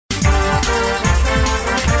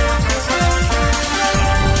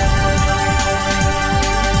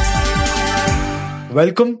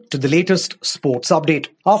Welcome to the latest sports update.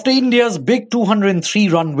 After India's big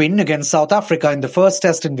 203-run win against South Africa in the first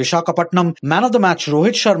test in Visakhapatnam, man of the match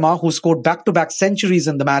Rohit Sharma, who scored back-to-back centuries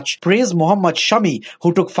in the match, praised Mohammad Shami,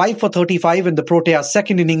 who took 5 for 35 in the Proteas'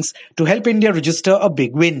 second innings to help India register a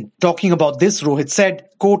big win. Talking about this, Rohit said,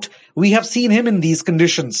 quote, "We have seen him in these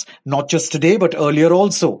conditions, not just today but earlier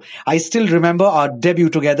also. I still remember our debut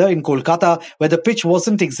together in Kolkata where the pitch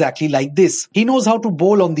wasn't exactly like this. He knows how to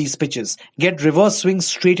bowl on these pitches, get reverse swings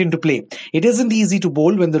straight into play. It isn't easy to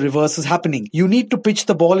bowl when the reverse is happening. You need to pitch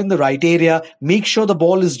the ball in the right area, make sure the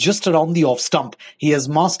ball is just around the off stump. He has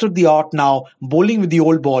mastered the art now, bowling with the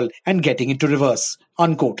old ball and getting it to reverse."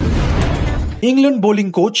 Unquote. England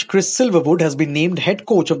bowling coach Chris Silverwood has been named head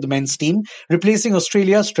coach of the men's team, replacing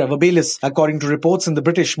Australia's Trevor Bayliss. According to reports in the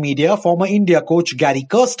British media, former India coach Gary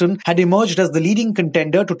Kirsten had emerged as the leading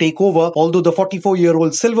contender to take over, although the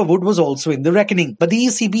 44-year-old Silverwood was also in the reckoning. But the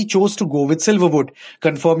ECB chose to go with Silverwood.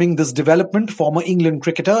 Confirming this development, former England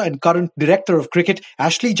cricketer and current director of cricket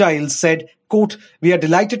Ashley Giles said, quote, "We are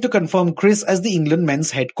delighted to confirm Chris as the England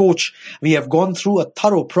men's head coach. We have gone through a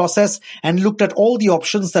thorough process and looked at all the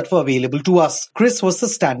options that were available to us. Chris was the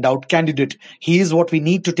standout candidate. He is what we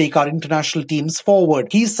need to take our international teams forward.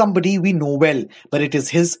 He is somebody we know well, but it is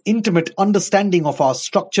his intimate understanding of our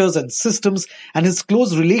structures and systems and his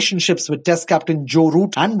close relationships with Test captain Joe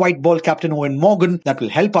Root and white ball captain Owen Morgan that will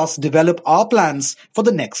help us develop our plans for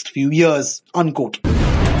the next few years." Unquote.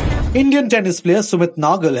 Indian tennis player Sumit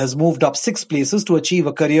Nagal has moved up 6 places to achieve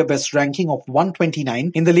a career best ranking of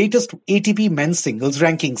 129 in the latest ATP men's singles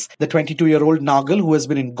rankings. The 22-year-old Nagal, who has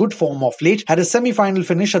been in good form of late, had a semi-final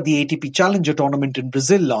finish at the ATP Challenger tournament in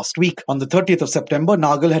Brazil last week. On the 30th of September,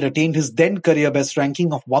 Nagal had attained his then career best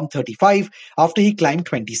ranking of 135 after he climbed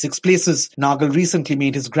 26 places. Nagal recently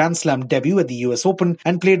made his Grand Slam debut at the US Open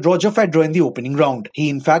and played Roger Federer in the opening round. He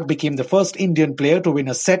in fact became the first Indian player to win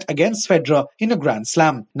a set against Federer in a Grand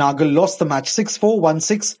Slam. Nagal lost the match 6-4,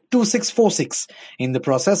 1-6, 2-6, 4-6. In the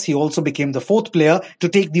process, he also became the 4th player to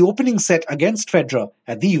take the opening set against Federer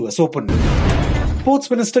at the US Open.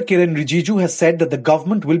 Sports Minister Kiren Rijiju has said that the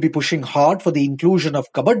government will be pushing hard for the inclusion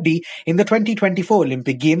of Kabaddi in the 2024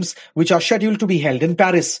 Olympic Games, which are scheduled to be held in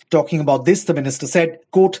Paris. Talking about this, the minister said,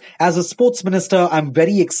 quote, "As a sports minister, I'm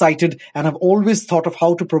very excited and have always thought of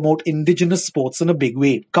how to promote indigenous sports in a big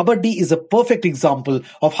way. Kabaddi is a perfect example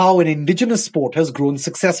of how an indigenous sport has grown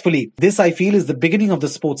successfully. This, I feel, is the beginning of the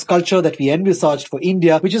sports culture that we envisaged for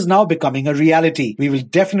India, which is now becoming a reality. We will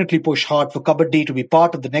definitely push hard for Kabaddi to be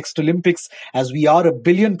part of the next Olympics, as we are a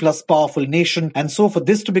billion-plus powerful nation, and so for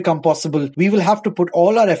this to become possible, we will have to put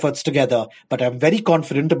all our efforts together, but I'm very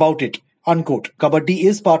confident about it." Unquote. Kabaddi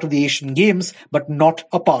is part of the Asian Games, but not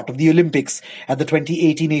a part of the Olympics. At the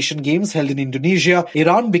 2018 Asian Games held in Indonesia,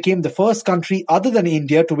 Iran became the first country other than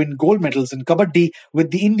India to win gold medals in Kabaddi,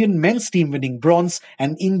 with the Indian men's team winning bronze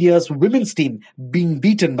and India's women's team being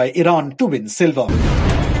beaten by Iran to win silver.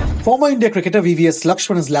 Former India cricketer VVS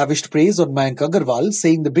Lakshman has lavished praise on Mayank Agarwal,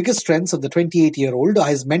 saying the biggest strengths of the 28-year-old are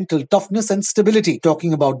his mental toughness and stability.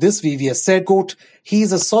 Talking about this, VVS said, quote, "He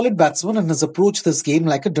is a solid batsman and has approached this game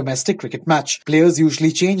like a domestic cricket match. Players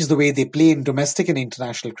usually change the way they play in domestic and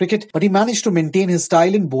international cricket, but he managed to maintain his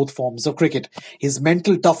style in both forms of cricket. His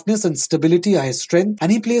mental toughness and stability are his strength,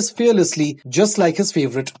 and he plays fearlessly, just like his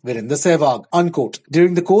favourite Virender Sehwag." Unquote.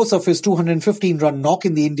 During the course of his 215-run knock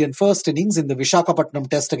in the Indian first innings in the Visakhapatnam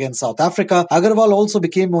test against South Africa, Agarwal also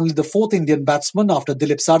became only the 4th Indian batsman after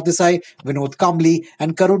Dilip Sardesai, Vinod Kambli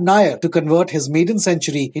and Karun Nair to convert his maiden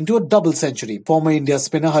century into a double century. Former India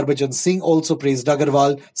spinner Harbhajan Singh also praised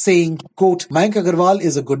Agarwal, saying, quote, "Mayank Agarwal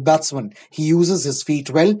is a good batsman. He uses his feet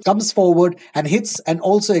well, comes forward and hits and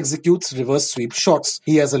also executes reverse sweep shots.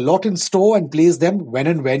 He has a lot in store and plays them when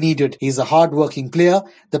and where needed. He is a hard-working player.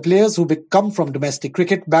 The players who come from domestic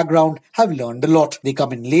cricket background have learned a lot. They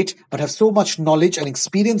come in late but have so much knowledge and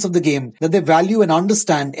experience of the game that they value and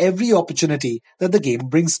understand every opportunity that the game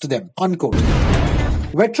brings to them." Unquote.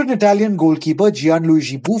 Veteran Italian goalkeeper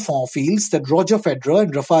Gianluigi Buffon feels that Roger Federer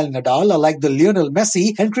and Rafael Nadal are like the Lionel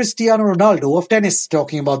Messi and Cristiano Ronaldo of tennis.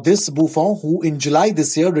 Talking about this, Buffon, who in July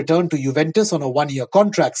this year returned to Juventus on a 1-year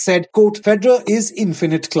contract, said, quote, "Federer is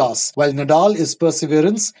infinite class, while Nadal is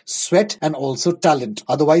perseverance, sweat and also talent.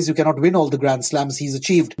 Otherwise, you cannot win all the Grand Slams he's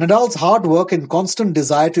achieved. Nadal's hard work and constant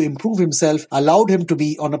desire to improve himself allowed him to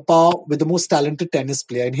be on a par with the most talented tennis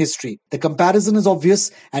player in history. The comparison is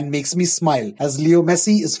obvious and makes me smile, as Leo Messi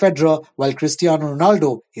Messi is Federer, while Cristiano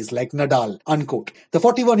Ronaldo is like Nadal, unquote. The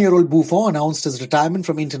 41-year-old Buffon announced his retirement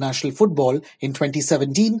from international football in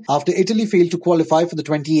 2017 after Italy failed to qualify for the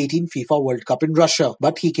 2018 FIFA World Cup in Russia.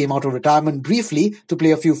 But he came out of retirement briefly to play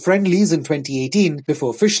a few friendlies in 2018 before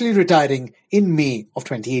officially retiring in May of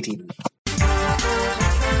 2018.